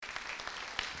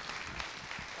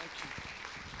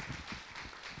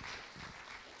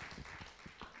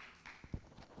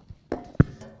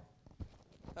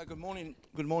Good morning,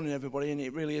 everybody, and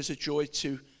it really is a joy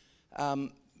to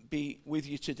be with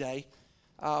you today.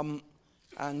 We'll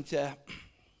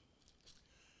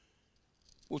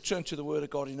turn to the Word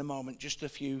of God in a moment. Just a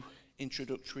few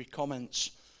introductory comments.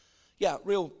 Yeah,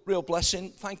 real blessing.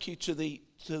 Thank you to the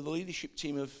leadership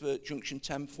team of Junction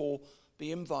 10 for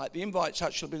the invite. The invite's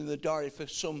actually been in the diary for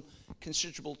some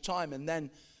considerable time, and then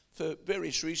for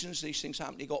various reasons, these things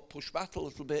happen. It got pushed back a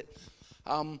little bit,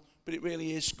 but it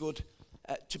really is good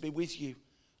to be with you.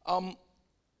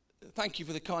 Thank you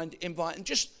for the kind invite, and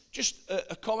just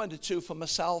a comment or two for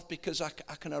myself, because I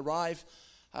can arrive,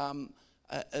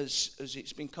 as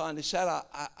it's been kindly said,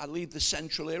 I lead the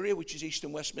central area, which is East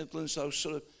and West Midlands,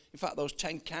 those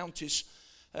 10 counties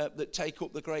that take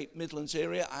up the Great Midlands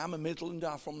area. I am a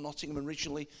Midlander. I'm from Nottingham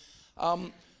originally,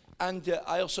 and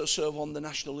I also serve on the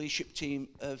national leadership team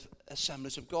of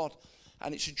Assemblies of God.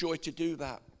 And it's a joy to do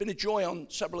that. Been a joy on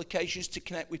several occasions to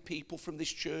connect with people from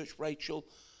this church, Rachel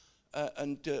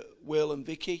and Will and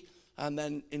Vicky, and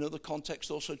then in other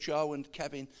contexts also Joe and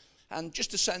Kevin. And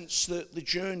just a sense that the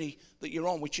journey that you're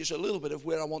on, which is a little bit of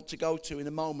where I want to go to in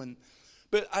a moment.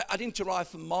 But I didn't arrive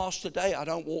from Mars today. I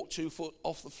don't walk 2 foot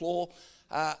off the floor.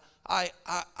 I'm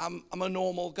a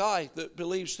normal guy that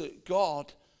believes that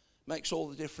God makes all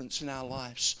the difference in our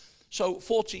lives. So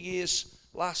 40 years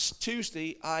last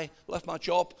Tuesday, I left my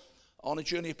job on a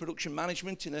journey of production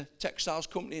management in a textiles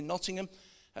company in Nottingham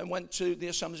and went to the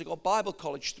Assemblies of God Bible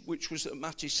College, which was at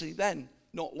Mattersey then.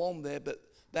 Not long there, but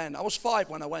then. I was 5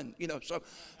 when I went, so.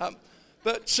 I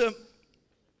was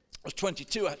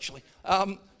 22, actually.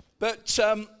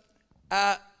 So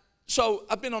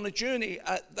I've been on a journey.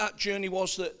 That journey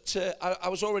was that I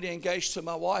was already engaged to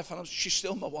my wife, and she's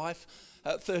still my wife,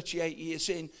 38 years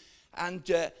in. And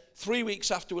 3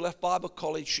 weeks after we left Bible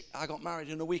College, I got married,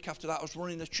 and a week after that I was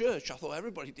running a church. I thought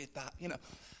everybody did that,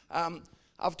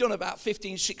 I've done about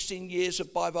 15, 16 years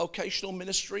of bivocational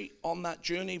ministry on that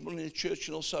journey, running a church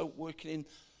and also working in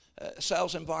a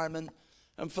sales environment.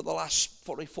 And for the last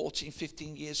probably 14,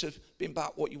 15 years have been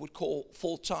about what you would call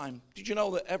full-time. Did you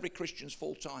know that every Christian's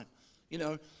full-time?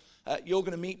 You're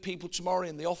going to meet people tomorrow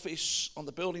in the office, on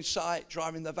the building site,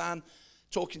 driving the van,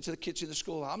 talking to the kids in the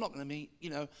school. I'm not going to meet,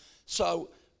 So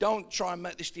don't try and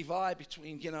make this divide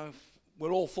between,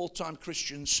 we're all full-time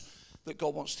Christians that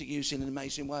God wants to use in an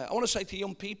amazing way. I want to say to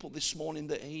young people this morning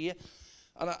that are here,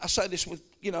 and I say this with,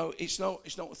 it's not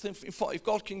a thing. In fact, if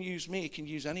God can use me, he can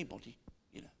use anybody,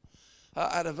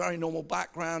 I had a very normal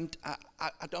background.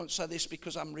 I don't say this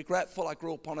because I'm regretful. I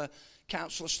grew up on a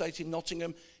council estate in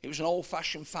Nottingham. It was an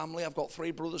old-fashioned family. I've got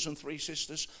 3 brothers and 3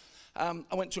 sisters. I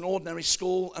went to an ordinary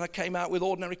school, and I came out with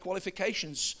ordinary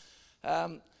qualifications.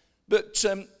 And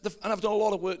I've done a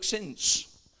lot of work since.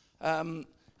 I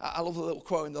love the little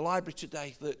quote in the library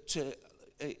today that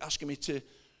asking me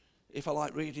if I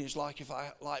like reading is like if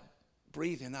I like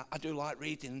breathing. I do like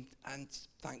reading, and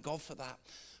thank God for that.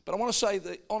 But I want to say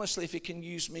that, honestly, if he can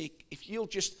use me, if you'll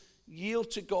just yield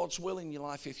to God's will in your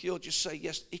life, if you'll just say,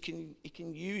 yes, he can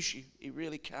use you, he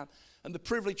really can. And the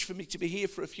privilege for me to be here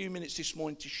for a few minutes this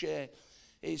morning to share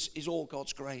is all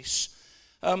God's grace.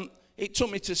 It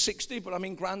took me to 60, but I'm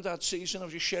in granddad season. I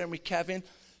was just sharing with Kevin.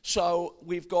 So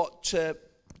we've got 2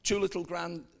 little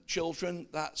grandchildren.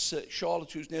 That's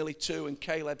Charlotte, who's nearly 2, and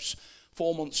Caleb's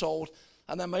 4 months old.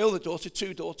 And then my other daughter,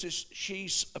 2 daughters,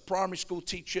 she's a primary school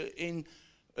teacher in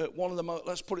one of the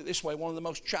let's put it this way, one of the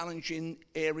most challenging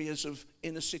areas of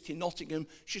inner city Nottingham.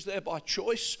 She's there by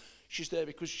choice. She's there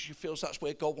because she feels that's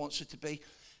where God wants her to be.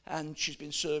 And she's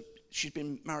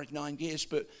been married 9 years,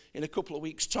 but in a couple of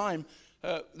weeks' time,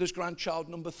 there's grandchild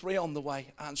number 3 on the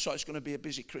way. And so it's going to be a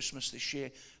busy Christmas this year,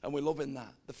 and we're loving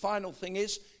that. The final thing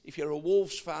is, if you're a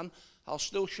Wolves fan, I'll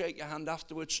still shake your hand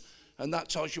afterwards, and that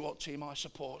tells you what team I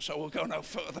support. So we'll go no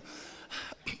further.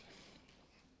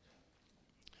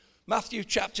 Matthew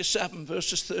chapter 7,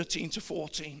 verses 13 to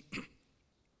 14.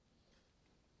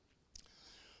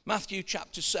 Matthew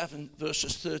chapter 7,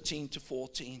 verses 13 to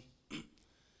 14.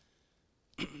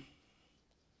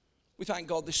 We thank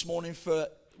God this morning for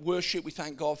worship. We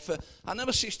thank God for, I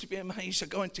never cease to be amazed. I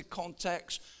go into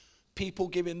context, people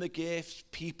giving the gifts,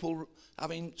 people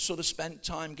having sort of spent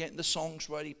time getting the songs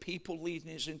ready, people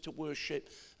leading us into worship.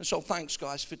 And so thanks,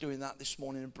 guys, for doing that this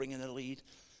morning and bringing a lead.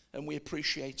 And we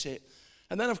appreciate it.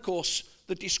 And then, of course,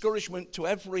 the discouragement to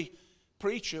every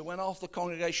preacher when half the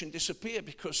congregation disappeared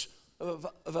because of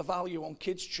a value on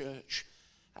kids' church.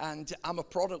 And I'm a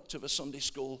product of a Sunday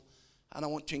school, and I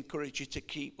want to encourage you to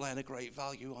keep laying a great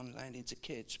value on laying into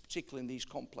kids, particularly in these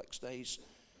complex days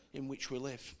in which we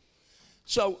live.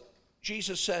 So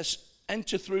Jesus says,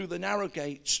 enter through the narrow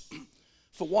gates,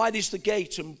 for wide is the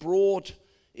gate and broad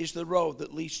is the road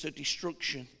that leads to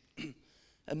destruction,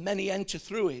 and many enter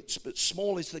through it, but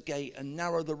small is the gate and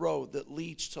narrow the road that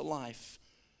leads to life,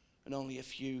 and only a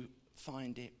few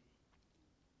find it.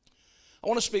 I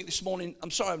want to speak this morning.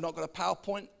 I'm sorry I've not got a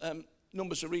PowerPoint.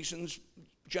 Numbers of reasons,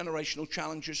 generational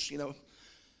challenges,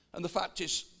 And the fact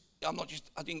is,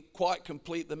 I didn't quite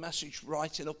complete the message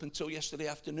writing up until yesterday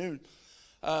afternoon.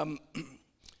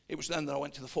 It was then that I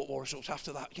went to the football results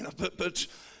after that,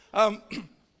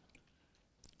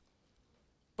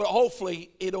 But hopefully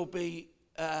it'll be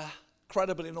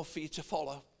credible enough for you to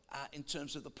follow in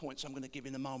terms of the points I'm going to give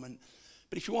in a moment.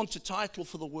 But if you want a title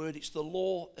for the word, it's the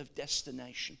law of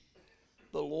destination.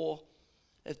 The law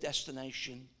of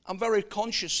destination. I'm very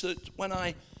conscious that when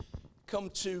I come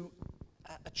to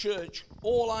a church,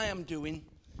 all I am doing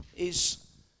is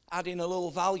adding a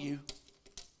little value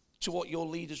to what your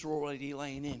leaders are already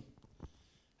laying in.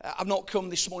 I've not come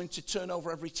this morning to turn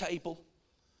over every table,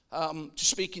 to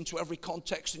speak into every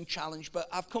context and challenge, but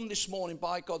I've come this morning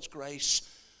by God's grace,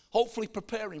 hopefully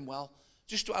preparing well,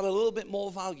 just to add a little bit more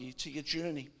value to your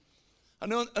journey.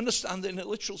 And understand that in a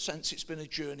literal sense it's been a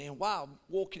journey, and wow,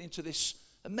 walking into this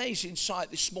amazing sight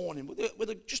this morning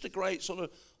with just a great sort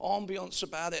of ambience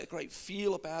about it, a great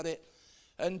feel about it.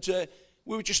 And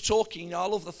we were just talking, I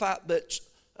love the fact that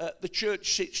the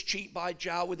church sits cheek by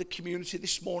jowl with the community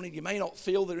this morning. You may not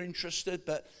feel they're interested,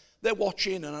 but they're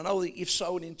watching, and I know that you've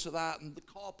sown into that, and the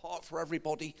car park for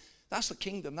everybody. That's the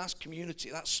kingdom, that's community,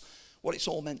 that's what it's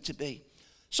all meant to be.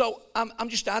 So I'm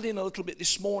just adding a little bit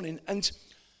this morning, and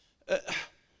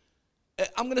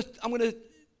I'm going to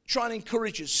try and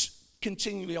encourage us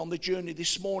continually on the journey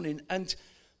this morning. And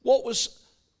what was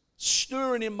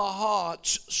stirring in my heart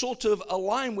sort of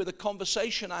aligned with a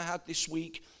conversation I had this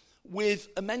week with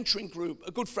a mentoring group.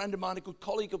 A good friend of mine, a good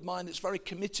colleague of mine that's very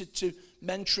committed to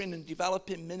mentoring and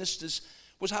developing ministers,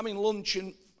 was having lunch,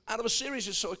 and out of a series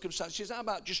of circumstances, she said, how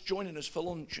about just joining us for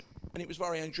lunch? And it was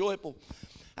very enjoyable.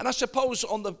 And I suppose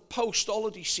on the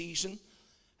post-holiday season,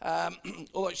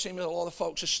 although it seems that a lot of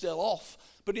folks are still off,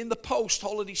 but in the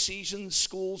post-holiday season,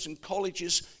 schools and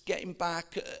colleges getting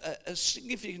back a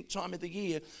significant time of the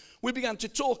year, we began to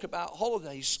talk about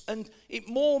holidays, and it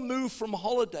more moved from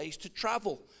holidays to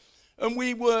travel. And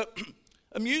we were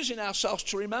amusing ourselves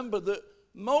to remember that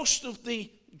most of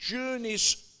the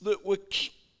journeys that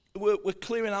were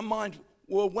clear in our mind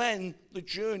were when the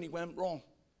journey went wrong.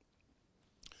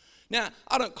 Now,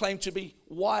 I don't claim to be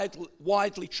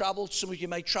widely traveled. Some of you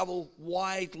may travel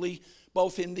widely,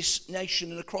 both in this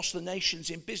nation and across the nations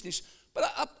in business.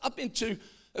 But I've been to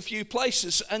a few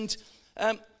places, and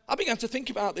I began to think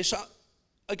about this. I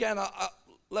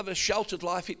live a sheltered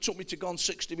life. It took me to Gone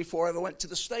 60 before I ever went to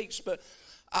the States. But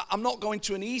I'm not going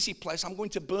to an easy place. I'm going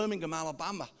to Birmingham,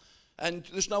 Alabama. And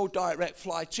there's no direct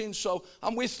flight in. So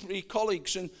I'm with 3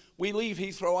 colleagues, and we leave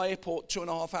Heathrow Airport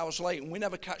 2.5 hours late, and we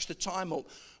never catch the time up.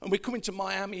 And we're coming to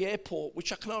Miami Airport,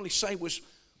 which I can only say was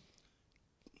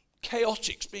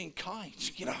chaotic, being kind,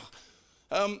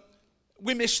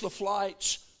 We missed the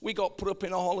flights. We got put up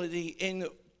in a Holiday Inn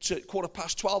to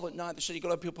 12:15 at night. They said, you've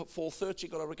got to be up at 4:30,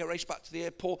 you've got to race back to the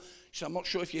airport. She said, I'm not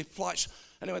sure if your flights...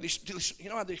 Anyway,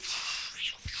 how they...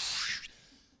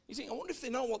 You think, I wonder if they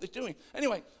know what they're doing.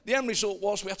 Anyway, the end result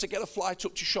was we had to get a flight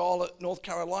up to Charlotte, North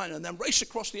Carolina, and then race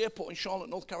across the airport in Charlotte,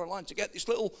 North Carolina to get this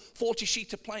little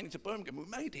 40-seater plane into Birmingham. We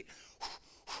made it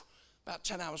about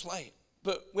 10 hours late.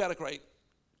 But we had a great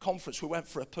conference. We went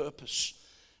for Repurpose.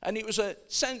 And it was a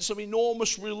sense of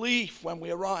enormous relief when we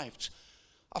arrived.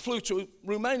 I flew to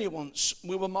Romania once.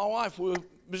 We were my wife. We were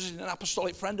visiting an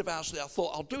apostolic friend of ours there. I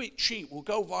thought, I'll do it cheap. We'll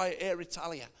go via Air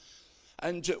Italia.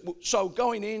 And so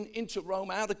going into Rome,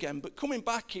 out again. But coming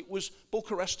back, it was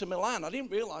Bucharest to Milan. I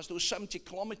didn't realize there was 70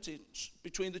 kilometers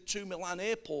between the 2 Milan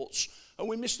airports. And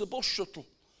we missed the bus shuttle.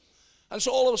 And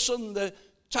so all of a sudden,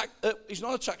 he's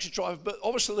not a taxi driver, but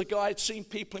obviously the guy had seen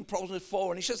people in problems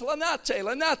before. And he says,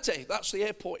 Linate. That's the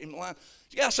airport in Milan.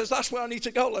 Yeah, I says, that's where I need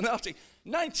to go, Linate.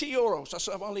 90 euros. I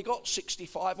said, I've only got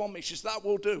 65 on me. He says, that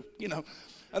will do,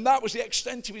 And that was the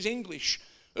extent of his English.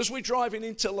 As we're driving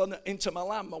into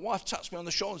Milan, my wife taps me on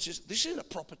the shoulder and says, this isn't a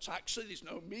proper taxi, there's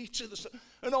no meter.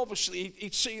 And obviously,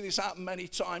 he'd seen this happen many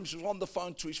times. He was on the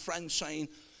phone to his friend saying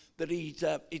that he'd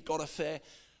got a fare.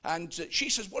 And she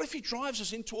says, what if he drives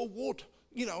us into a wood,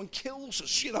 and kills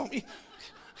us,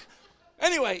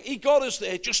 Anyway, he got us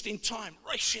there just in time,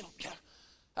 racing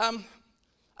up.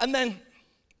 And then,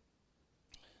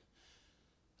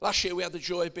 last year we had the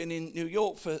joy of being in New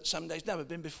York for 7 days. Never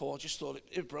been before. Just thought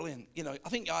it was brilliant. I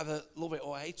think you either love it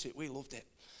or hate it. We loved it.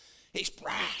 It's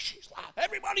brash. It's like,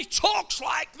 everybody talks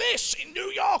like this in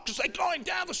New York as they're going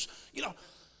down the...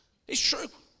 It's true.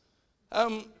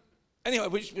 Anyway,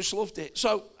 we just loved it.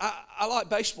 So I like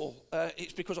baseball.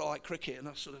 It's because I like cricket, and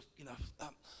that's sort of,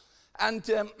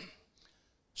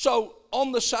 so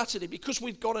on the Saturday, because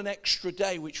we'd got an extra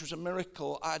day, which was a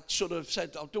miracle, I'd sort of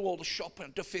said, I'll do all the shopping,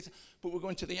 I'll do fifth, but we're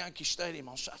going to the Yankee Stadium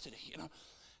on Saturday,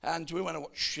 and we went to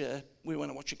watch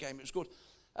a game. It was good.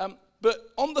 But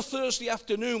on the Thursday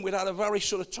afternoon, we'd had a very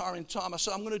sort of tiring time. I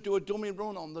said, I'm going to do a dummy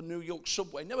run on the New York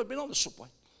subway. Never been on the subway,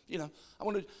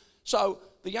 So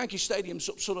the Yankee Stadium's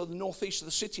up sort of the northeast of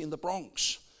the city in the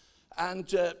Bronx.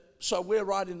 And so we're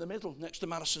right in the middle next to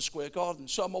Madison Square Garden.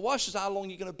 So my wife says, how long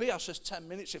are you going to be? I says, 10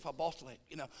 minutes if I bottle it,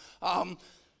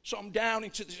 So I'm down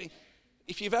into the,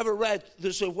 if you've ever read,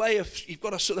 there's a way of, you've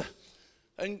got to sort of,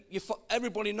 and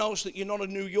everybody knows that you're not a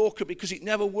New Yorker because it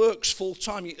never works full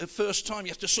time. The first time you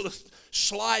have to sort of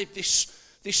slide this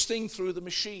thing through the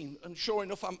machine. And sure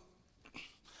enough,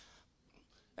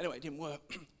 anyway, it didn't work.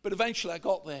 But eventually I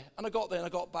got there. And I got there and I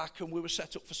got back and we were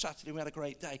set up for Saturday. We had a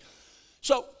great day.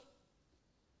 So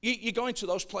you go into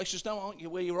those places now, aren't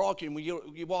you, where you're arguing with your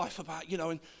wife about,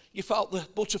 and you felt the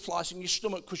butterflies in your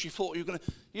stomach because you thought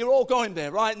you're all going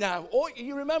there right now. Or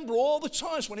you remember all the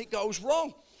times when it goes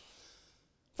wrong.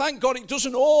 Thank God it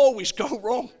doesn't always go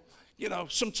wrong.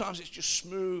 Sometimes it's just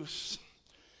smooth.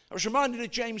 I was reminded of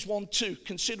James 1:2.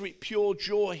 Consider it pure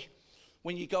joy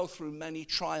when you go through many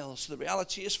trials. The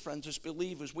reality is, friends, as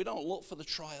believers, we don't look for the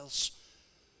trials.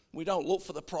 We don't look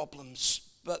for the problems,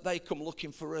 but they come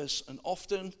looking for us. And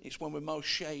often it's when we're most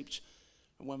shaped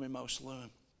and when we most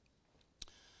learn.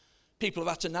 People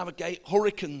have had to navigate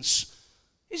hurricanes.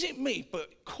 Is it me?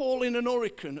 But calling an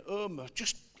hurricane Irma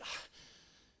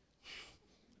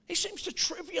he seems to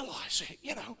trivialize it,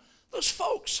 Those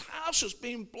folks' houses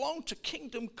being blown to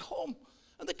kingdom come,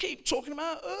 and they keep talking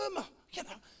about Irma,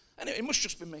 Anyway, it must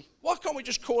just be me. Why can't we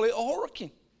just call it a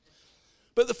hurricane?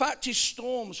 But the fact is,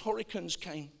 storms, hurricanes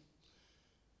came.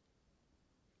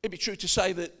 It'd be true to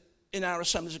say that in our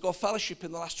Assemblies of God fellowship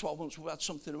in the last 12 months, we've had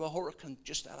something of a hurricane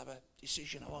just out of a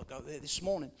decision. I won't go there this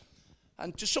morning.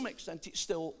 And to some extent, it's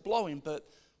still blowing, but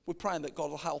we're praying that God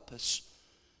will help us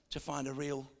to find a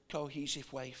real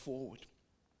cohesive way forward.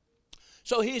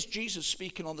 So here's Jesus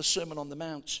speaking on the Sermon on the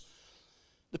Mount.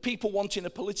 The people wanting a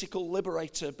political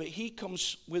liberator, but he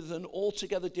comes with an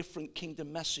altogether different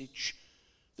kingdom message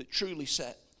that truly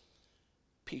set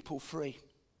people free.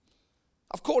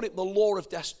 I've called it the law of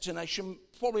destination,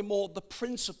 probably more the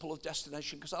principle of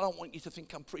destination, because I don't want you to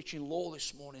think I'm preaching law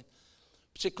this morning,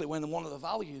 particularly when one of the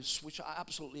values, which I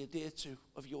absolutely adhere to,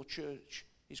 of your church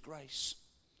is grace,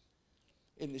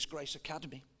 in this Grace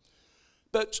Academy.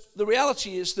 But the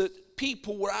reality is that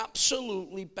people were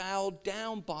absolutely bowed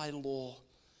down by law.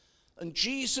 And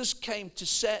Jesus came to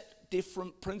set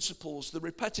different principles. The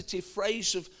repetitive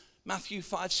phrase of Matthew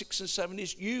 5, 6, and 7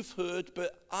 is, you've heard,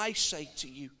 but I say to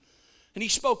you. And he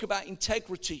spoke about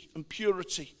integrity and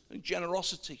purity and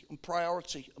generosity and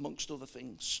priority, amongst other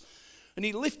things. And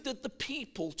he lifted the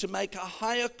people to make a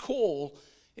higher call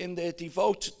in their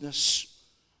devotedness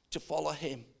to follow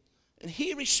him. And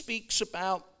here he speaks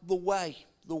about the way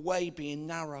being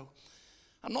narrow.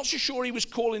 I'm not so sure he was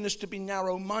calling us to be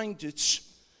narrow-minded.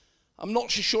 I'm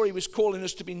not so sure he was calling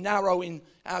us to be narrow in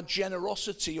our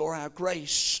generosity or our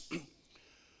grace.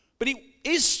 But he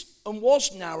is and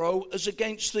was narrow as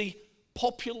against the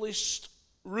populist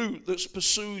route that's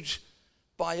pursued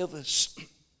by others.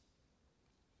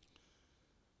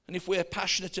 And if we're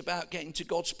passionate about getting to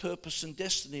God's purpose and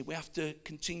destiny, we have to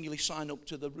continually sign up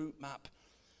to the route map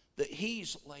that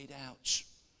he's laid out,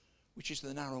 which is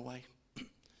the narrow way.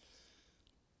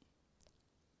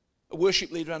 A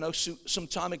worship leader I know some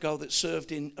time ago that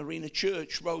served in Arena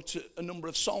Church wrote a number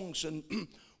of songs, and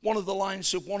one of the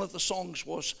lines of one of the songs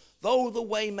was, though the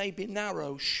way may be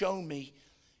narrow, show me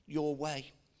your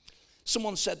way.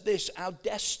 Someone said this, our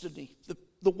destiny,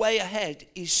 the way ahead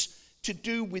is to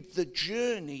do with the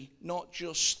journey, not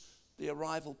just the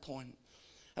arrival point.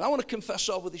 And I want to confess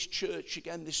over this church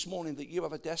again this morning that you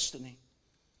have a destiny.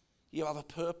 You have a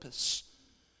purpose.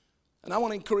 And I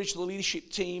want to encourage the leadership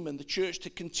team and the church to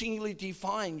continually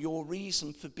define your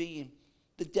reason for being,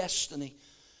 the destiny.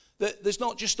 That there's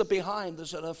not just a behind,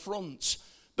 there's a front.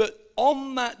 But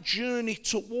on that journey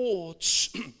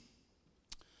towards,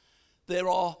 there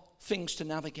are things to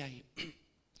navigate.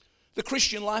 The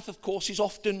Christian life, of course, is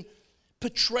often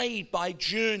portrayed by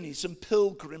journeys and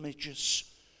pilgrimages.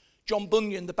 John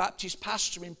Bunyan, the Baptist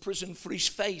pastor in prison for his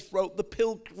faith, wrote The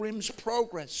Pilgrim's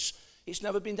Progress. It's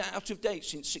never been out of date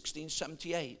since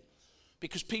 1678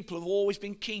 because people have always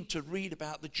been keen to read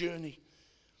about the journey.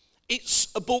 It's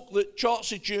a book that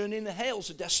charts a journey and hails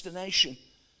a destination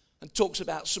and talks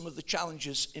about some of the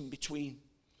challenges in between.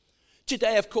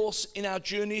 Today, of course, in our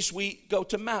journeys, we go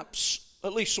to maps.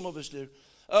 At least some of us do.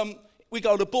 We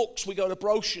go to books, we go to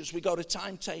brochures, we go to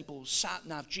timetables,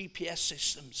 sat-nav, GPS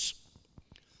systems.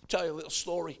 I'll tell you a little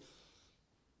story.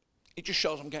 It just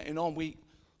shows I'm getting on. We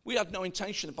had no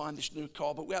intention of buying this new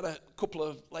car, but we had a couple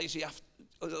of lazy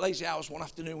hours one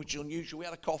afternoon, which is unusual. We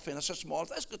had a coffee, and I said to my wife,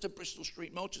 let's go to Bristol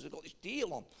Street Motors. They've got this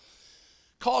deal on.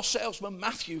 Car salesman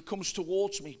Matthew comes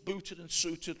towards me, booted and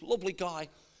suited, lovely guy,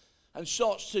 and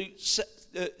starts to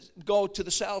go to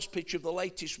the sales pitch of the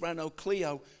latest Renault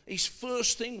Clio. His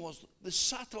first thing was, the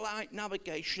satellite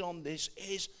navigation on this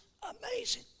is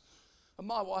amazing. And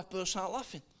my wife burst out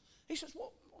laughing. He says,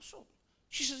 what's up?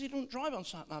 She says, he doesn't drive on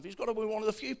sat-nav. He's got to be one of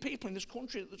the few people in this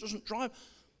country that doesn't drive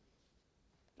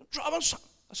on sat-nav.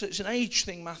 I said, it's an age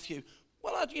thing, Matthew.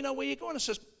 Well, how do you know where you're going? I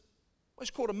says, well, it's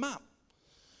called a map.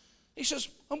 He says,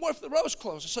 and what if the road's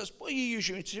closed? I says, well, you use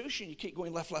your intuition. You keep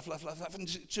going left,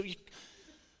 until you...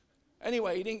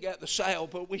 Anyway, he didn't get the sale,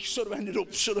 but we sort of ended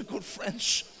up sort of good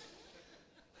friends.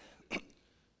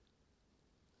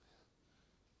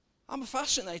 I'm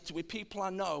fascinated with people I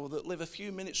know that live a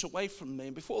few minutes away from me,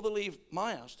 and before they leave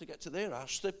my house to get to their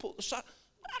house, they put the sat.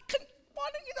 Why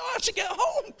don't you know how to get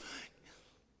home?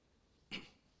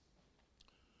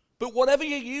 But whatever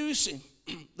you're using,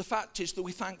 the fact is that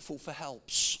we're thankful for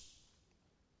helps.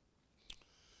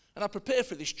 And I prepared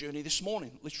for this journey this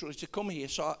morning, literally to come here.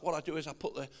 So what I do is I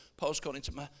put the postcode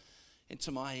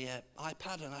into my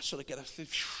iPad, and I sort of get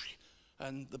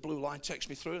and the blue line takes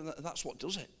me through, and that's what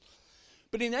does it.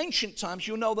 But in ancient times,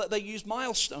 you'll know that they used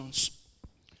milestones.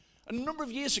 And a number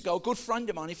of years ago, a good friend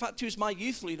of mine, in fact, he was my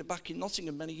youth leader back in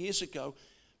Nottingham many years ago,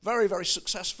 very, very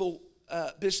successful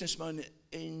businessman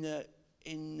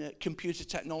in computer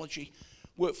technology,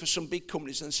 worked for some big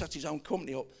companies and set his own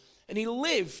company up. And he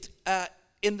lived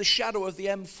in the shadow of the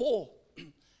M4,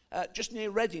 just near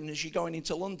Reading as you're going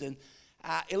into London.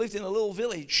 He lived in a little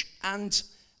village, and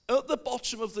at the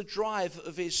bottom of the drive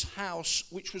of his house,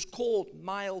 which was called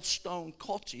Milestone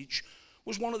Cottage,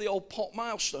 was one of the old pot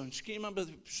milestones. Can you remember?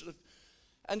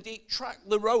 And he tracked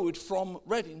the road from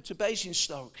Reading to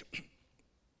Basingstoke.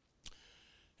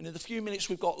 And in the few minutes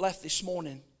we've got left this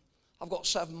morning, I've got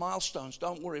 7 milestones.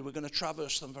 Don't worry, we're going to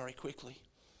traverse them very quickly.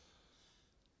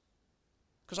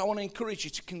 Because I want to encourage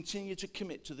you to continue to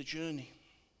commit to the journey.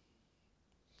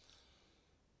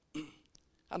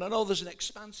 And I know there's an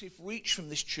expansive reach from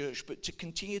this church, but to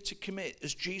continue to commit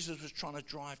as Jesus was trying to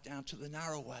drive down to the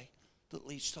narrow way that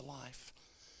leads to life.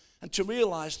 And to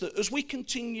realize that as we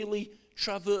continually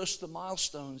traverse the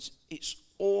milestones, it's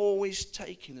always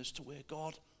taking us to where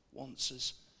God wants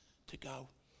us to go.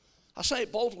 I say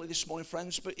it boldly this morning,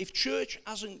 friends, but if church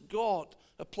hasn't got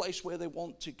a place where they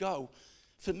want to go,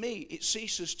 for me, it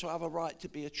ceases to have a right to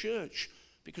be a church.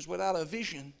 Because without a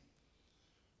vision,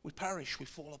 we perish, we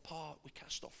fall apart, we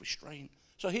cast off restraint.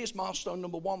 So here's milestone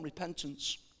number 1,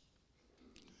 repentance.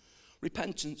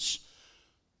 Repentance.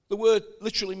 The word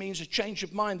literally means a change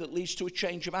of mind that leads to a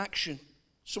change of action.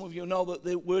 Some of you know that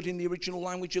the word in the original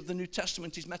language of the New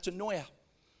Testament is metanoia.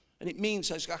 And it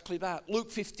means exactly that. Luke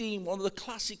 15, one of the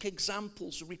classic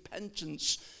examples of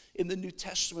repentance in the New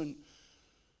Testament.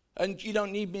 And you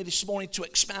don't need me this morning to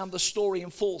expound the story in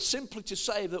full. Simply to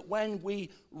say that when we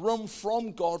run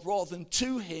from God rather than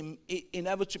to Him, it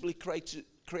inevitably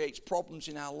creates problems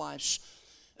in our lives.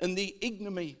 And the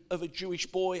ignominy of a Jewish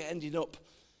boy ending up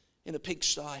in a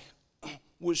pigsty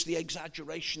was the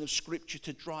exaggeration of Scripture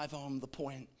to drive home the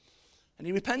point. And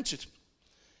he repented.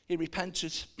 He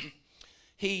repented.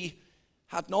 He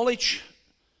had knowledge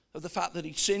of the fact that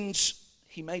he'd sinned.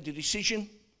 He made a decision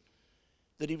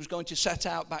that he was going to set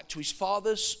out back to his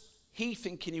fathers, he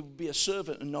thinking he would be a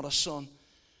servant and not a son.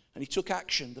 And he took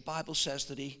action. The Bible says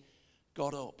that he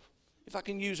got up. If I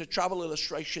can use a travel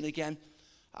illustration again,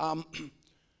 the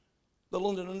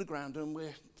London Underground, and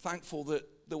we're thankful that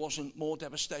there wasn't more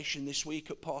devastation this week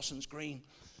at Parsons Green.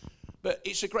 But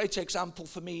it's a great example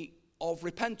for me of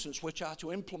repentance, which I had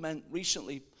to implement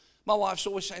recently. My wife's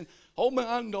always saying, hold my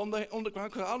hand on the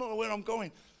underground because I don't know where I'm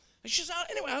going. And she says,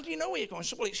 anyway, how do you know where you're going? I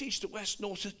said, well, it's east to west,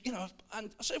 north to,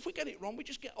 And I said, if we get it wrong, we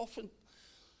just get off. And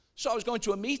so I was going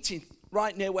to a meeting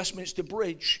right near Westminster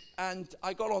Bridge, and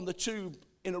I got on the tube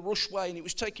in a rush way, and it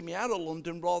was taking me out of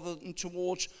London rather than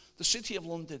towards the city of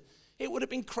London. It would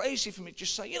have been crazy for me to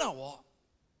just say, you know what?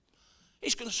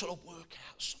 It's going to sort of work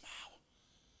out somehow.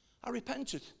 I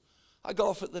repented. I got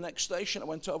off at the next station. I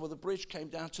went over the bridge, came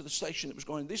down to the station that was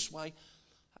going this way.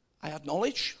 I had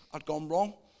knowledge. I'd gone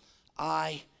wrong.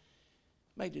 I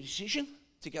made a decision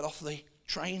to get off the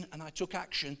train, and I took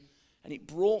action, and it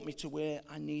brought me to where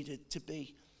I needed to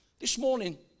be. This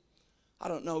morning, I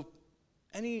don't know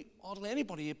hardly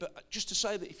anybody here, but just to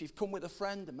say that if you've come with a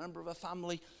friend, a member of a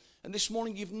family, and this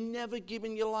morning you've never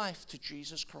given your life to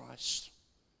Jesus Christ,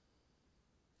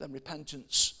 then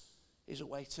repentance is a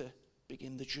way to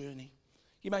begin the journey.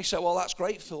 You may say, well, that's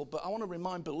great, Phil, but I want to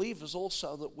remind believers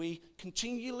also that we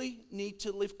continually need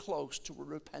to live close to a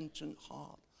repentant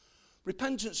heart.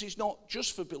 Repentance is not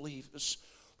just for believers.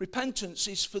 Repentance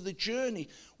is for the journey.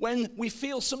 When we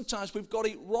feel sometimes we've got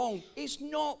it wrong, it's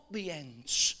not the end.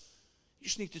 You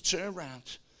just need to turn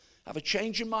around, have a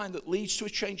change of mind that leads to a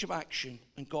change of action,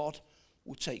 and God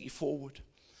will take you forward.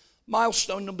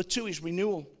 Milestone number 2 is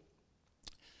renewal.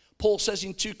 Paul says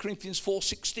in 2 Corinthians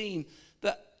 4:16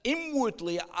 that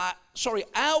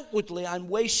outwardly I'm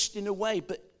wasting away,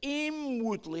 but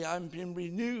inwardly I'm being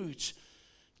renewed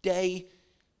day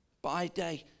by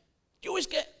day. Do you always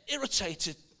get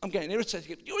irritated? I'm getting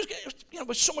irritated. Do you always get,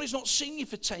 when somebody's not seen you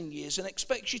for 10 years and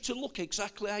expects you to look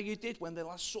exactly how you did when they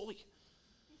last saw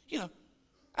you?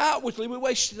 Outwardly we're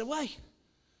wasting away.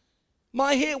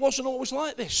 My hair wasn't always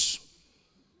like this.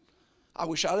 I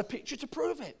wish I had a picture to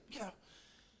prove it.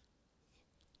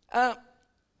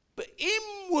 But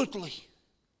inwardly,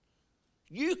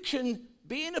 you can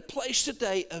be in a place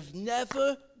today of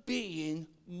never being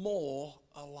more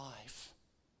alive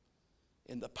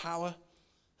in the power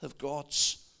of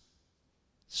God's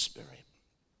Spirit.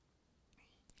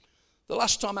 The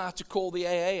last time I had to call the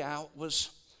AA out was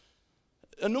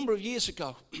a number of years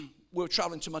ago. We were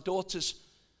traveling to my daughter's,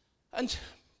 and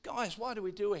guys, why do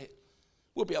we do it?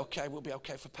 We'll be okay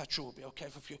for petrol, we'll be okay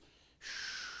for fuel.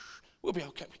 We'll be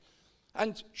okay.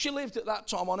 And she lived at that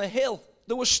time on a hill.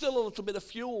 There was still a little bit of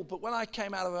fuel, but when I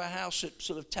came out of her house at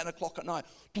sort of 10 o'clock at night,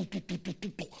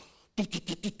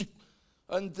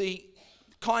 and the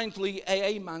kindly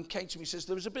AA man came to me and says,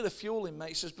 there was a bit of fuel in, mate.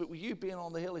 He says, but with you being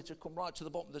on the hill, it had come right to the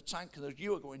bottom of the tank, and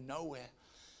you are going nowhere.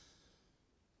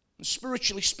 And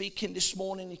spiritually speaking this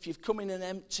morning, if you've come in and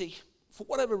empty, for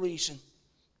whatever reason,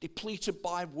 depleted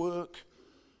by work,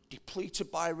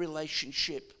 depleted by a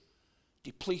relationship,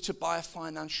 depleted by a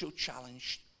financial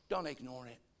challenge, don't ignore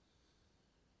it.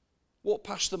 Walk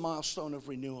past the milestone of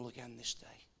renewal again this day.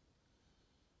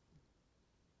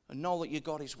 And know that your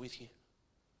God is with you,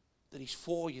 that he's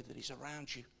for you, that he's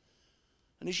around you.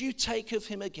 And as you take of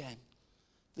him again,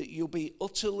 that you'll be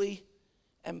utterly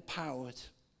empowered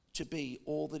to be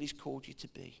all that he's called you to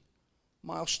be.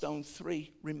 Milestone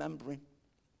 3, remembering.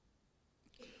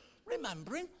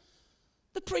 Remembering.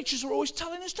 The preachers are always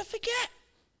telling us to forget.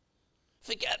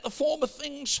 Forget the former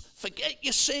things, forget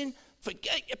your sin,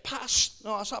 forget your past.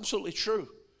 No, that's absolutely true.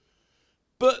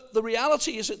 But the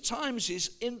reality is at times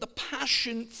is in the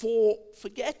passion for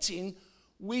forgetting,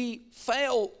 we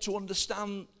fail to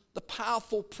understand the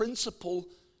powerful principle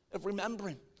of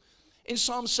remembering. In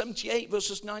Psalm 78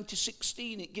 verses 9 to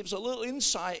 16, it gives a little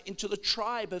insight into the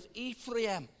tribe of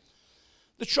Ephraim.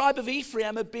 The tribe of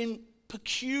Ephraim had been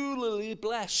peculiarly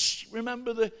blessed.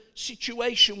 Remember the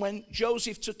situation when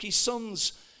Joseph took his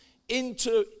sons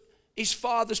into his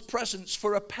father's presence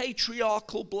for a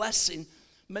patriarchal blessing,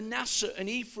 Manasseh and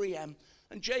Ephraim,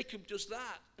 and Jacob does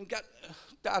that. And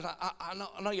Dad, I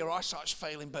know your eyesight's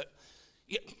failing, but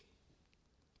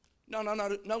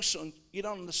no, son, you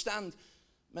don't understand.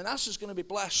 Manasseh's going to be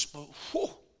blessed, but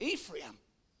Ephraim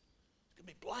is going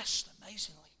to be blessed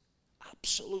amazingly,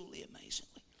 absolutely amazingly.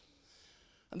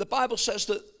 And the Bible says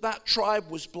that that tribe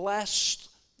was blessed,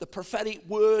 the prophetic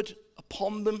word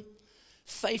upon them,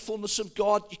 faithfulness of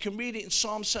God. You can read it in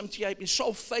Psalm 78, been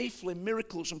so faithful in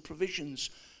miracles and provisions.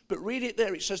 But read it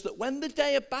there, it says that when the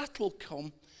day of battle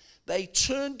come, they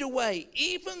turned away,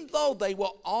 even though they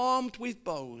were armed with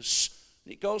bows.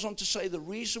 And it goes on to say the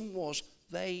reason was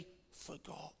they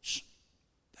forgot.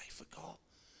 They forgot.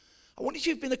 I wonder if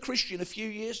you've been a Christian a few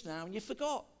years now and you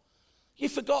forgot. You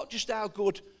forgot just how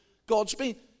good God's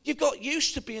been. You got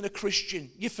used to being a Christian.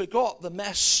 You forgot the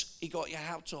mess he got you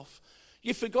out of.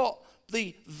 You forgot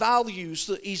the values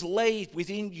that he's laid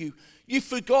within you. You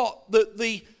forgot that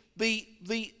the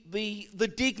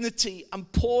dignity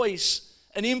and poise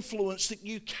and influence that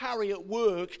you carry at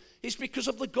work is because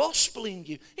of the gospel in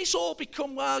you. It's all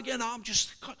become, I'm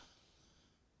just...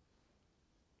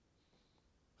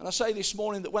 And I say this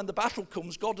morning that when the battle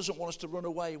comes, God doesn't want us to run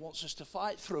away. He wants us to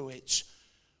fight through it,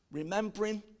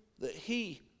 remembering that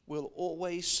he will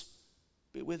always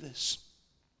be with us.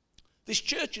 This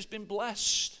church has been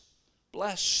blessed.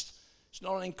 Blessed. It's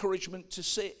not an encouragement to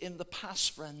sit in the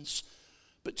past, friends,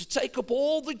 but to take up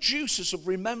all the juices of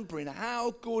remembering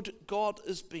how good God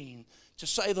has been, to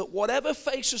say that whatever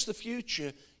faces the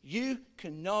future, you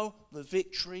can know the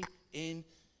victory in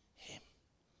him.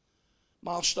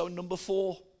 Milestone number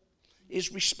 4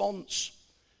 is response.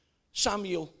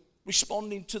 Samuel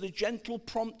responding to the gentle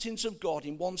promptings of God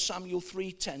in 1 Samuel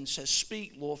 3:10 says,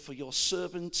 "Speak, Lord, for your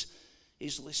servant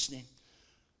is listening."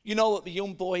 You know that the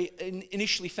young boy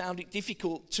initially found it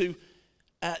difficult to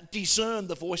discern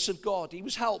the voice of God. He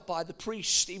was helped by the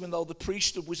priest, even though the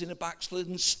priesthood was in a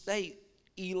backslidden state.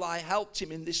 Eli helped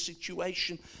him in this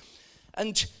situation.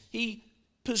 And he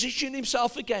positioned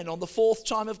himself again on the fourth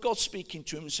time of God speaking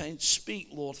to him and saying, "Speak,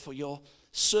 Lord, for your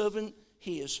servant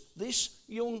hears." This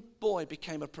young boy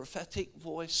became a prophetic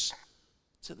voice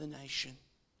to the nation.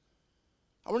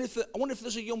 I wonder if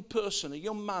there's a young person, a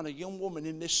young man, a young woman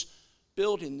in this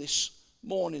building this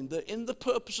morning that in the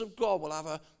purpose of God will have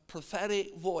a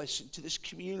prophetic voice into this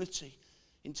community,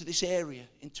 into this area,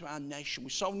 into our nation. We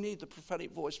so need the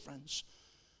prophetic voice, friends.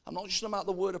 I'm not just about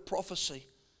the word of prophecy.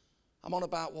 I'm on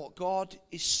about what God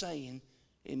is saying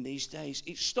in these days.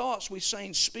 It starts with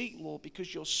saying, "Speak, Lord,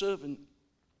 because your servant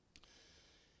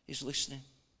is listening."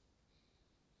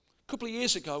 A couple of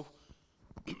years ago,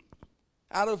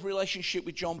 out of relationship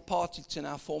with John Partington,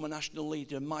 our former national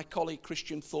leader, and my colleague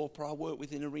Christian Thorpe, I work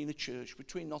with in Arena Church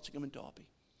between Nottingham and Derby.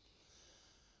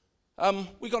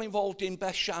 We got involved in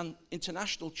Beth Shan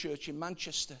International Church in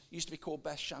Manchester. It used to be called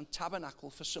Beth Shan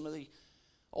Tabernacle for some of the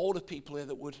older people here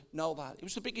that would know that. It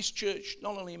was the biggest church,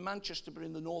 not only in Manchester, but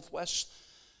in the northwest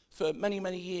for many,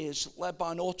 many years, led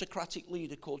by an autocratic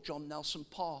leader called John Nelson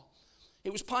Parr.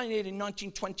 It was pioneered in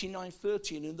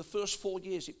 1929-30, and in the first 4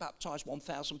 years, it baptized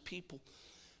 1,000 people.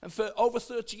 And for over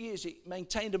 30 years, it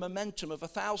maintained a momentum of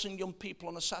 1,000 young people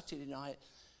on a Saturday night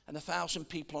and 1,000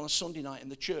 people on a Sunday night in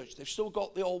the church. They've still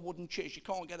got the old wooden chairs. You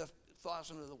can't get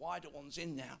 1,000 of the wider ones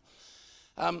in now.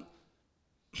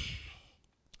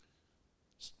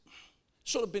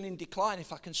 Sort of been in decline,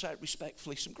 if I can say it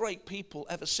respectfully. Some great people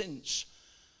ever since.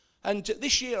 And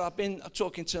this year I've been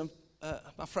talking to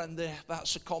my friend there about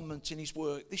secondment in his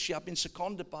work. This year I've been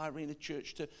seconded by Arena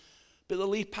Church to be the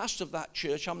lead pastor of that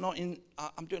church. I'm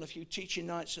doing a few teaching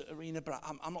nights at Arena, but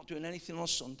I'm not doing anything on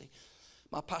Sunday.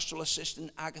 My pastoral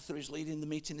assistant, Agatha, is leading the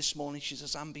meeting this morning. She's a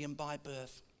Zambian by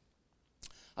birth.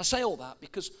 I say all that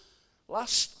because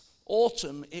last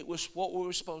autumn, it was what we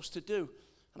were supposed to do.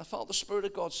 And I felt the Spirit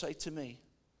of God say to me,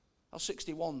 I was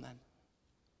 61 then,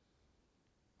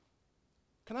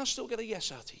 "Can I still get a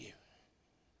yes out of you?"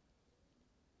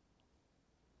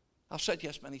 I've said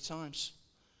yes many times.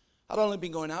 I'd only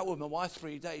been going out with my wife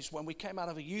 3 days. When we came out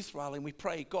of a youth rally and we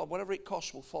prayed, "God, whatever it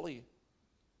costs, we'll follow you."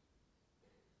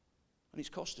 And it's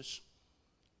cost us.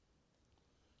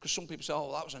 Because some people say,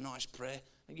 "Oh, that was a nice prayer."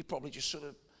 And you've probably just sort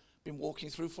of been walking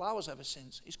through flowers ever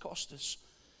since. It's cost us.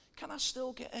 Can I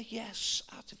still get a yes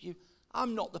out of you?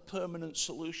 I'm not the permanent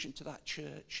solution to that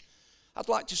church. I'd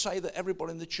like to say that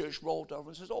everybody in the church rolled over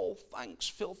and says, "Oh, thanks,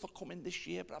 Phil, for coming this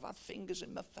year, but I've had fingers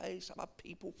in my face. I've had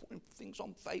people putting things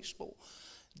on Facebook.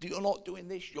 You're not doing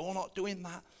this, you're not doing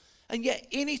that." And yet,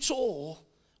 in it all,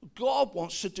 God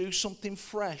wants to do something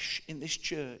fresh in this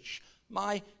church.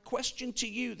 My question to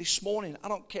you this morning, I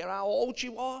don't care how old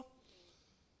you are,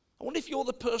 I wonder if you're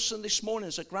the person this morning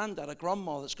as a granddad, a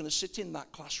grandma, that's going to sit in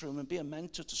that classroom and be a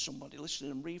mentor to somebody,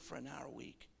 listen and read for an hour a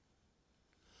week.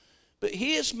 But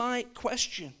here's my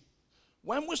question.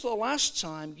 When was the last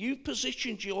time you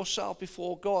positioned yourself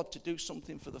before God to do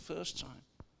something for the first time?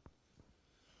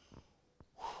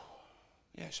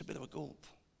 Yeah, it's a bit of a gulp,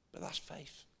 but that's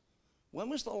faith. When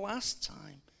was the last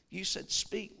time you said,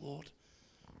 "Speak, Lord,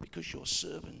 because your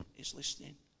servant is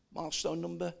listening"? Milestone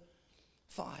number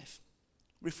 5,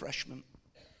 refreshment.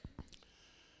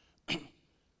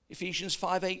 Ephesians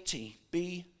 5:18,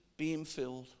 being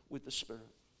filled with the Spirit.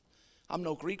 I'm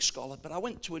no Greek scholar, but I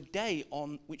went to a day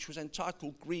on which was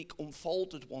entitled Greek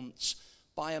Unfolded once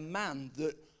by a man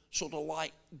that sort of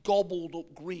like gobbled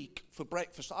up Greek for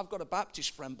breakfast. I've got a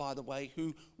Baptist friend, by the way,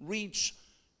 who reads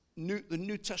the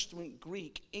New Testament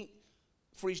Greek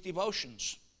for his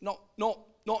devotions. Not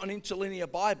an interlinear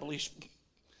Bible. He's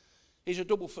a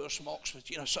double first from Oxford,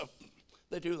 so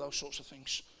they do those sorts of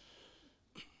things.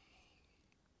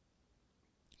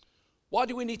 Why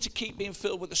do we need to keep being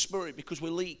filled with the Spirit? Because we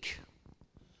leak.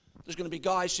 There's going to be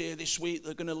guys here this week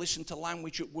that are going to listen to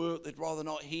language at work they'd rather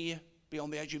not hear, be on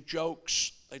the edge of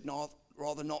jokes. They'd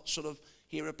rather not sort of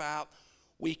hear about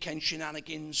weekend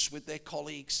shenanigans with their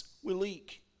colleagues. We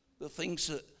leak the things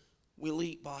that we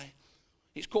leak by.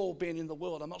 It's called being in the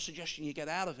world. I'm not suggesting you get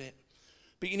out of it.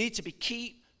 But you need to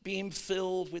keep being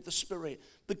filled with the Spirit.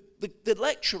 The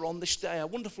lecturer on this day, a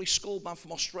wonderfully schooled man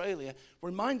from Australia,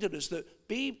 reminded us that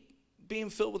being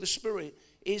filled with the Spirit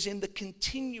is in the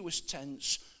continuous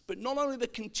tense, but not only the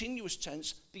continuous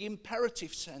tense, the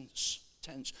imperative tense.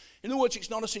 In other words, it's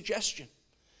not a suggestion.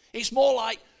 It's more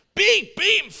like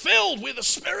being filled with the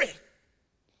Spirit.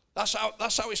 That's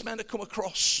how it's meant to come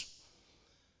across.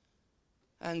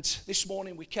 And this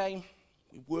morning we came,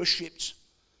 we worshipped,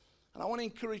 and I want to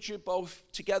encourage you both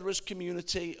together as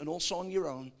community and also on your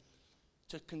own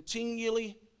to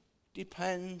continually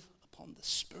depend upon the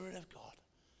Spirit of God.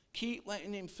 Keep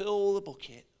letting him fill the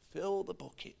bucket, fill the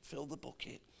bucket, fill the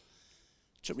bucket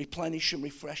to replenish and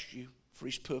refresh you for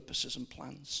his purposes and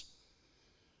plans.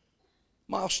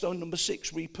 Milestone number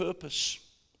 6, repurpose.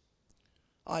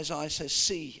 Isaiah says,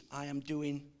 see, I am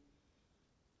doing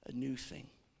a new thing.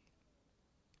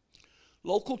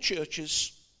 Local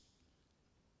churches,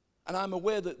 and I'm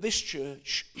aware that this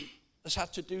church has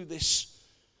had to do this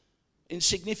in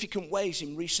significant ways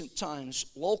in recent times.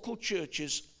 Local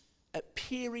churches at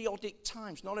periodic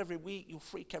times, not every week, you'll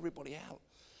freak everybody out,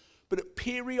 but at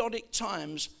periodic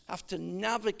times have to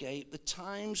navigate the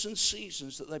times and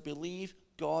seasons that they believe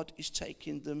God is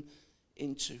taking them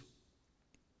into.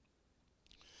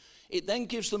 It then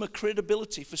gives them a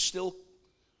credibility for still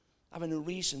having a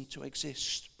reason to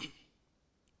exist.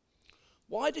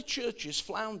 Why do churches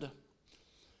flounder?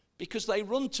 Because they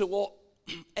run to what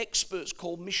experts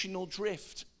call missional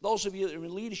drift. Those of you that are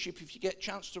in leadership, if you get a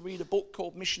chance to read a book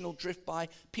called Missional Drift by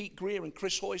Pete Greer and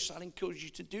Chris Hoyce, I'd encourage you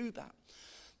to do that.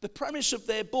 The premise of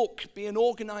their book, be an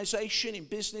organization in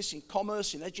business, in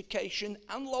commerce, in education,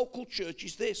 and local church,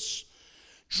 is this.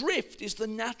 Drift is the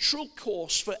natural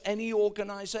course for any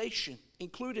organization,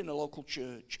 including a local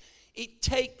church. It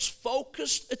takes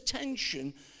focused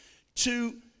attention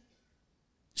to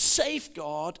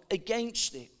safeguard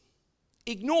against it.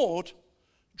 Ignored,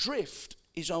 drift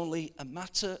is only a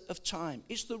matter of time.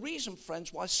 It's the reason,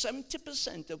 friends, why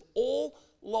 70% of all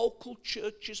local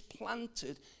churches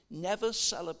planted never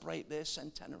celebrate their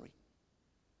centenary.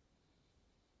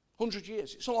 100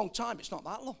 years, it's a long time, it's not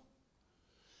that long.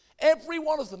 Every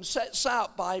one of them sets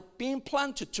out by being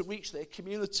planted to reach their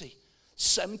community.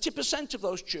 70% of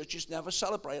those churches never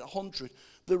celebrate 100.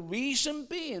 The reason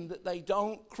being that they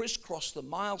don't crisscross the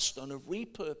milestone of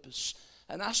repurpose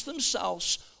and ask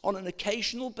themselves on an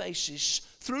occasional basis,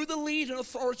 through the lead and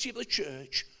authority of the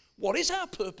church, what is our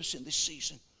purpose in this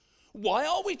season? Why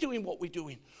are we doing what we're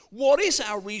doing? What is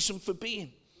our reason for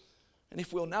being? And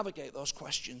if we'll navigate those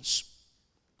questions,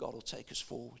 God will take us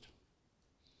forward.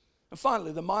 And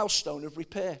finally, the milestone of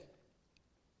repair.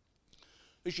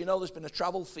 As you know, there's been a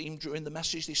travel theme during the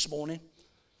message this morning.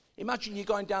 Imagine you're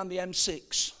going down the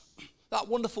M6, that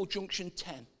wonderful junction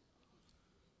 10.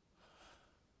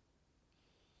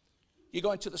 You're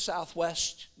going to the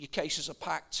southwest, your cases are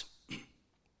packed.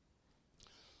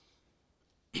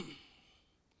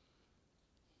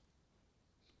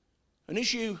 And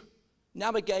as you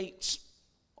navigate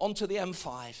onto the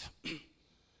M5,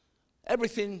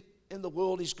 everything in the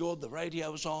world is good. The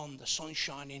radio's on, the sun's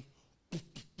shining.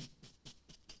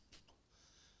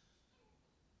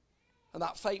 And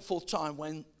that fateful time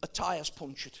when a tire's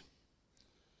punctured.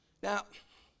 Now,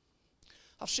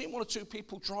 I've seen one or two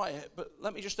people try it, but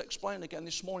let me just explain again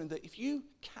this morning that if you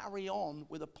carry on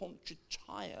with a punctured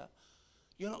tire,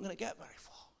 you're not going to get very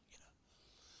far.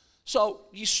 So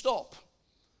you stop.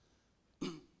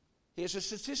 Here's a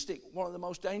statistic. One of the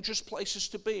most dangerous places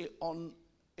to be in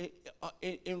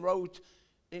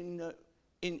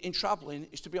traveling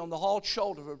is to be on the hard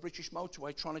shoulder of a British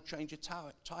motorway trying to change a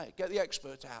tire. Get the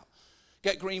expert out.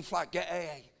 Get green flag, get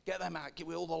AA, get them out, get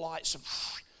with all the lights.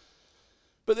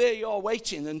 But there you are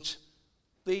waiting, and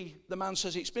the man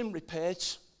says it's been repaired,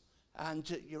 and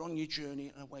you're on your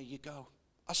journey, and away you go.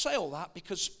 I say all that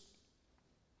because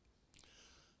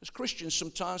as Christians,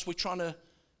 sometimes we're trying to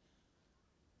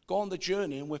go on the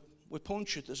journey, and we're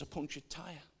punctured. There's a punctured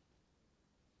tire.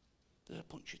 There's a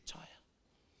punctured tire.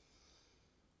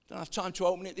 Don't have time to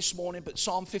open it this morning, but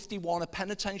Psalm 51, a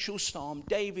penitential psalm,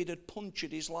 David had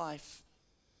punctured his life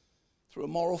through a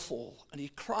moral fall, and he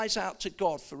cries out to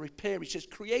God for repair. He says,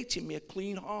 create in me a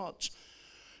clean heart.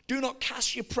 Do not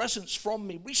cast your presence from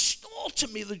me. Restore to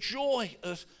me the joy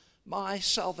of my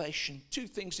salvation. Two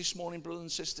things this morning, brothers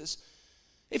and sisters.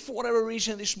 If for whatever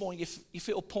reason this morning you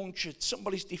feel punctured,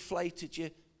 somebody's deflated you,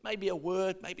 maybe a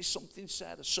word, maybe something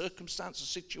said, a circumstance, a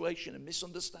situation, a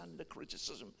misunderstanding, a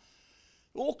criticism,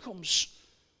 it all comes,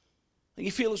 and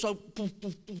you feel as though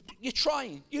you're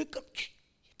trying. You've got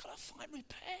to find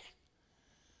repair.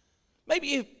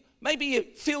 Maybe you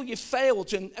feel you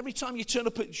failed, and every time you turn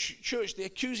up at church, the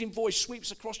accusing voice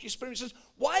sweeps across your spirit and says,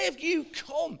 why have you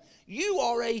come? You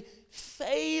are a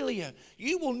failure.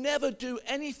 You will never do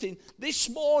anything. This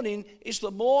morning is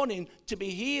the morning to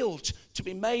be healed, to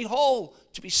be made whole,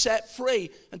 to be set free,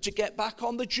 and to get back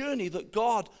on the journey that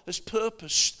God has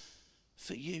purposed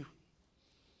for you.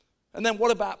 And then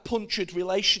what about punctured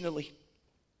relationally?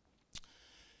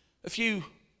 A few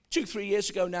 2-3 years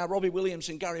ago now, Robbie Williams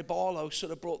and Gary Barlow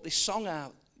sort of brought this song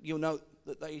out. You'll know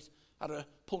that they had a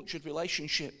punctured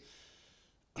relationship.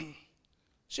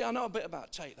 See, I know a bit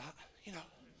about Take That, you know.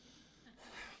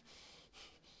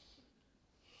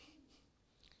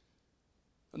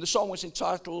 And the song was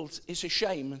entitled, It's a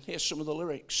Shame, and here's some of the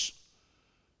lyrics.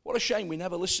 What a shame we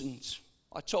never listened.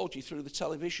 I told you through the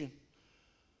television.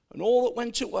 And all that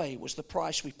went away was the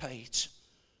price we paid.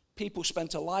 People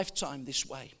spent a lifetime this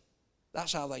way.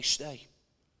 That's how they stay.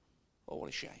 Oh, what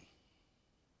a shame.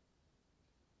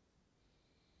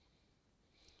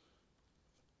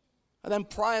 And then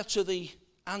prior to the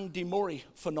Andy Murray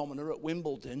phenomena at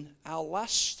Wimbledon, our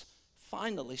last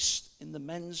finalist in the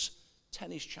men's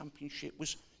tennis championship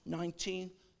was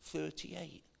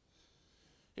 1938.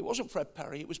 It wasn't Fred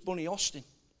Perry, it was Bunny Austin.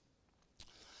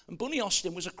 And Bunny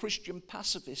Austin was a Christian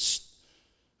pacifist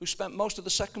who spent most of the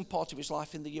second part of his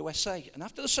life in the USA. And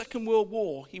after the Second World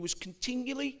War, he was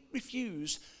continually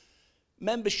refused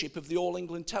membership of the All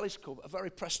England Tennis Club, a very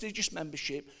prestigious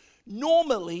membership.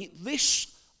 Normally,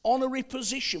 this honorary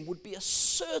position would be a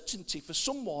certainty for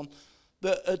someone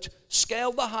that had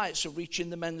scaled the heights of reaching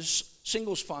the men's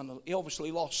singles final. He obviously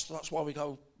lost, so that's why we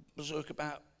go berserk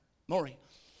about Murray.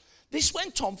 This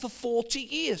went on for 40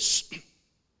 years.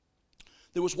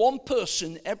 There was one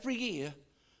person every year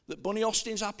that Bunny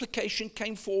Austin's application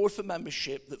came forward for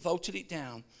membership that voted it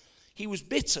down. He was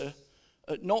bitter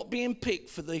at not being picked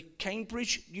for the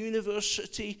Cambridge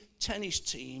University tennis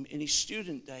team in his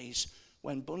student days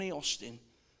when Bunny Austin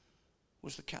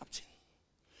was the captain.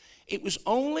 It was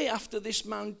only after this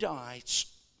man died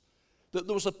that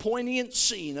there was a poignant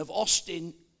scene of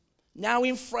Austin, now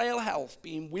in frail health,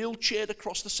 being wheelchaired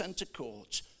across the centre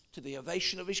court to the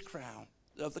ovation of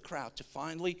the crowd to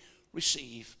finally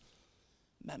receive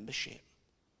membership.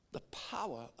 The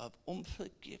power of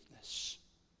unforgiveness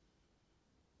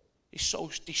is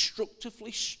so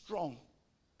destructively strong.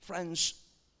 Friends,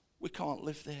 we can't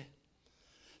live there.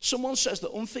 Someone says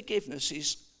that unforgiveness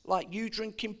is like you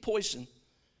drinking poison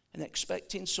and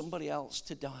expecting somebody else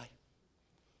to die.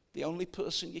 The only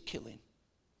person you're killing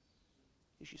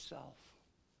is yourself.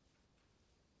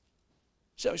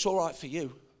 So it's all right for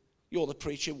you. You're the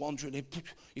preacher wandering in.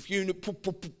 If you know,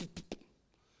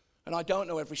 and I don't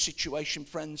know every situation,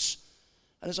 friends.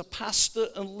 And as a pastor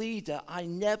and leader, I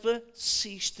never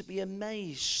cease to be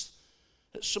amazed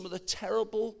at some of the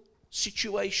terrible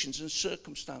situations and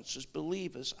circumstances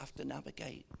believers have to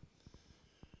navigate.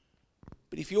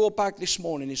 But if your bag this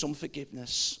morning is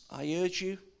unforgiveness, I urge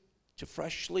you to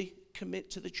freshly commit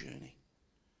to the journey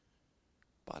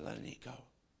by letting it go.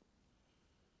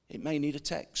 It may need a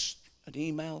text, an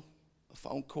email, a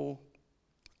phone call,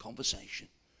 a conversation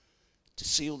to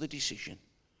seal the decision.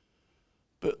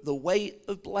 But the weight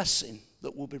of blessing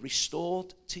that will be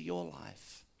restored to your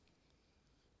life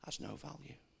has no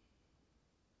value.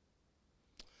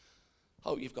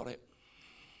 Oh, you've got it.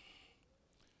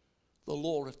 The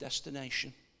law of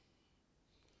destination.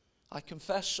 I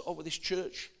confess over this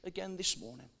church again this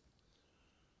morning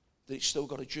that it's still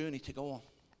got a journey to go on.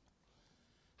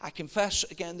 I confess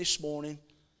again this morning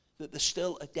that there's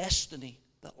still a destiny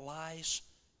that lies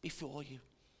before you.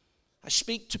 I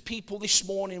speak to people this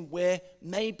morning where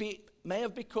may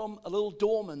have become a little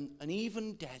dormant and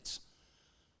even dead,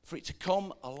 for it to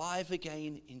come alive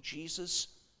again in Jesus'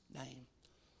 name.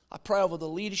 I pray over the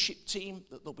leadership team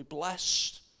that they'll be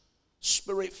blessed,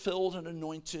 Spirit-filled and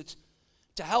anointed,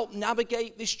 to help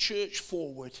navigate this church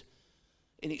forward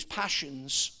in its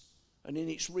passions and in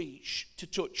its reach to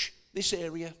touch this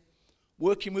area,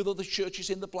 working with other churches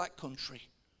in the Black Country.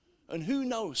 And who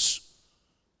knows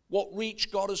what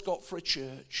reach God has got for a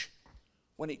church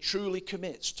when it truly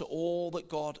commits to all that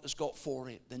God has got for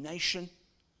it, the nation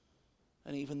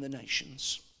and even the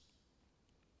nations.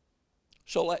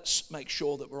 So let's make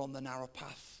sure that we're on the narrow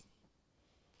path,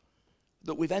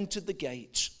 that we've entered the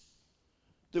gate,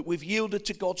 that we've yielded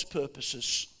to God's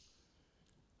purposes,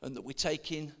 and that we're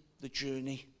taking the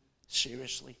journey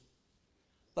seriously.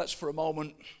 Let's for a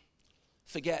moment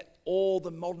forget all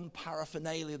the modern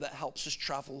paraphernalia that helps us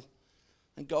travel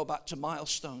and go back to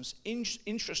milestones.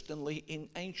 Interestingly, in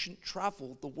ancient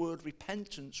travel, the word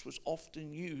repentance was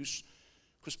often used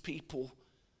because people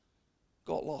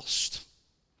got lost.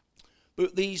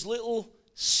 But these little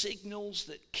signals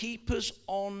that keep us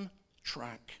on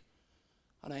track,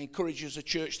 and I encourage you as a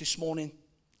church this morning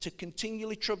to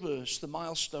continually traverse the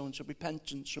milestones of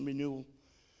repentance and renewal,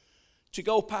 to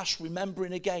go past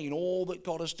remembering again all that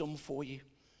God has done for you,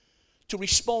 to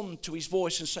respond to his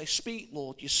voice and say, "Speak,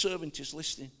 Lord, your servant is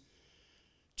listening,"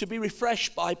 to be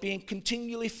refreshed by being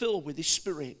continually filled with his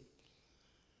Spirit,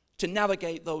 to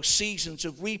navigate those seasons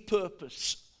of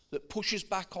repurpose that push us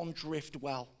back on drift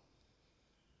well.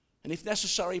 And if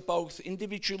necessary, both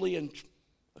individually and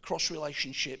across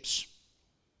relationships,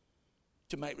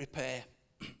 to make repair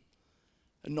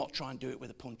and not try and do it with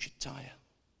a punctured tire.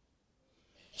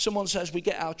 Someone says we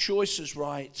get our choices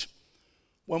right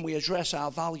when we address our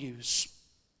values,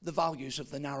 the values of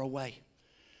the narrow way.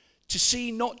 To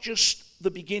see not just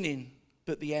the beginning,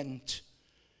 but the end.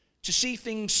 To see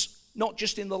things not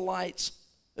just in the light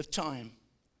of time,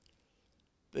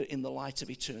 but in the light of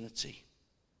eternity.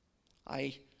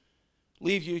 I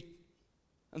leave you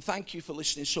and thank you for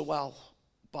listening so well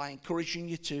by encouraging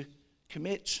you to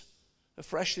commit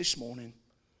afresh this morning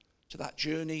to that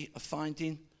journey of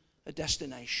finding a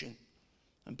destination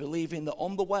and believing that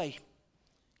on the way,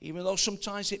 even though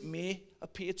sometimes it may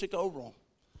appear to go wrong,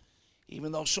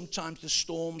 even though sometimes the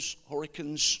storms,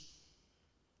 hurricanes,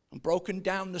 and broken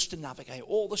downness to navigate,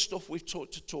 all the stuff we've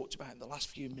talked about in the last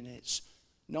few minutes,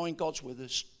 knowing God's with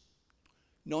us,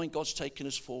 knowing God's taken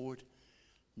us forward,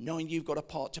 knowing you've got a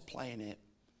part to play in it,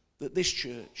 that this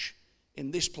church,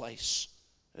 in this place,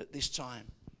 at this time,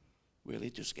 really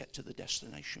does get to the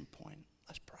destination point.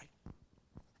 Let's pray.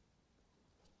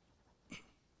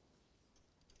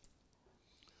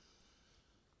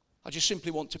 I just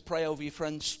simply want to pray over you,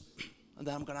 friends, and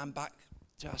then I'm going to hand back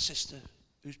to our sister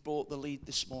who's brought the lead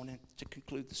this morning to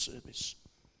conclude the service.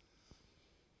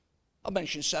 I'll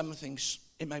mention 7 things.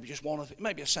 It may be just one of it. It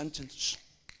may be a sentence.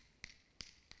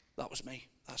 That was me.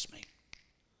 That's me.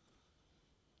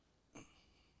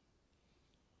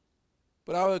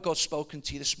 But how have God spoken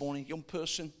to you this morning? Young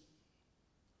person,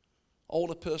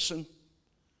 older person,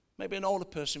 maybe an older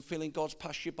person feeling God's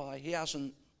passed you by. He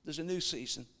hasn't. There's a new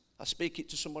season. I speak it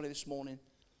to somebody this morning.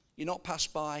 You're not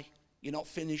passed by. You're not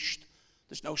finished.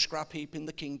 There's no scrap heap in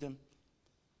the kingdom.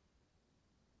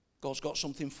 God's got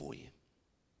something for you.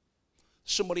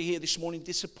 Somebody here this morning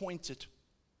disappointed.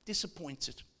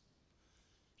 Disappointed.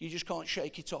 You just can't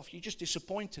shake it off. You're just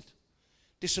disappointed.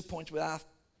 Disappointed with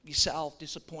yourself.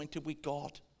 Disappointed with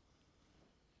God.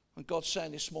 And God's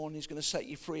saying this morning He's going to set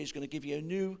you free. He's going to give you a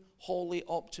new holy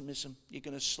optimism. You're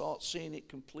going to start seeing it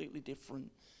completely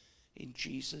different in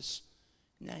Jesus'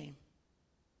 name.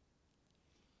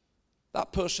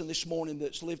 That person this morning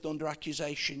that's lived under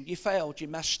accusation, you failed, you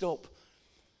messed up.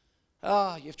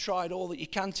 You've tried all that you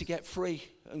can to get free.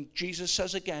 And Jesus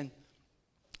says again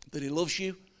that He loves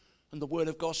you. And the Word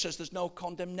of God says there's no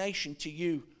condemnation to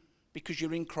you because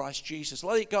you're in Christ Jesus.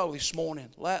 Let it go this morning.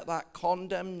 Let that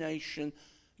condemnation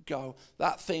go.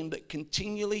 That thing that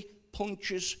continually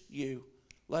punches you,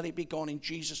 let it be gone in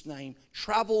Jesus' name.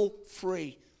 Travel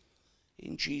free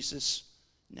in Jesus'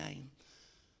 name.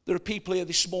 There are people here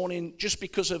this morning, just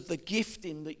because of the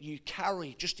gifting that you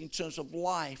carry, just in terms of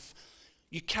life,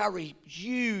 you carry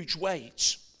huge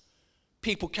weights.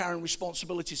 People carrying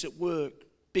responsibilities at work,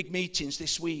 big meetings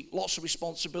this week, lots of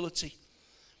responsibility.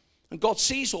 And God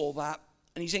sees all that,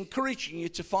 and He's encouraging you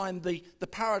to find the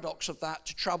paradox of that,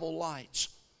 to travel light.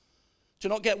 To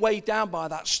not get weighed down by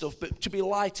that stuff, but to be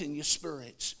light in your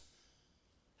spirit.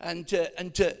 And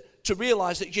to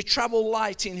realize that you travel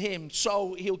light in Him,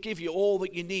 so He'll give you all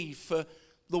that you need for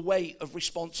the weight of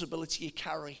responsibility you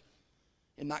carry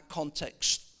in that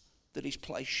context that He's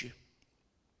placed you.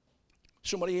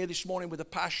 Somebody here this morning with a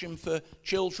passion for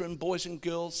children, boys and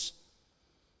girls,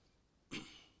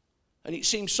 and it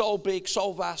seems so big,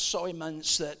 so vast, so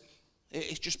immense that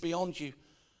it's just beyond you.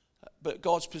 But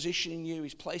God's positioning you,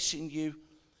 He's placing you,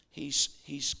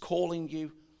 He's calling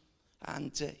you,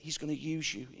 and He's going to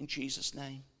use you in Jesus'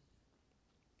 name.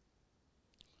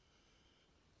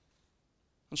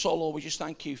 And so, Lord, we just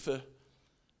thank you for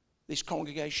this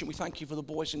congregation. We thank you for the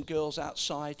boys and girls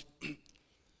outside.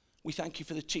 We thank you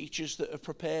for the teachers that have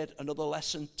prepared another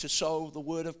lesson to sow the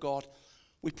Word of God.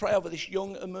 We pray over this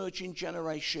young emerging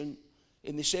generation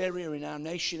in this area, in our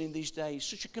nation in these days.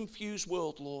 Such a confused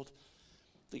world, Lord,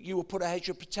 that you will put a hedge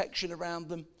of protection around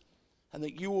them and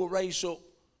that you will raise up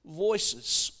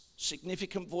voices,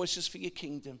 significant voices for your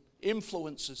kingdom,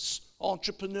 influencers,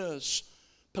 entrepreneurs,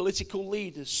 political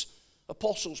leaders,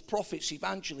 apostles, prophets,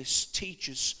 evangelists,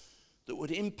 teachers that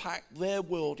would impact their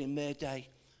world in their day.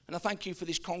 And I thank you for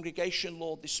this congregation,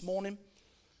 Lord, this morning.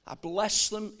 I bless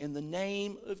them in the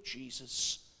name of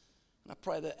Jesus. And I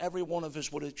pray that every one of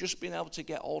us would have just been able to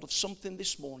get hold of something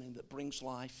this morning that brings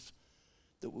life,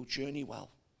 that will journey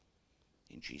well.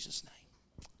 In Jesus'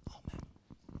 name, amen.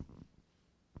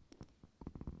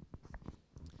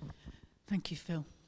 Thank you, Phil.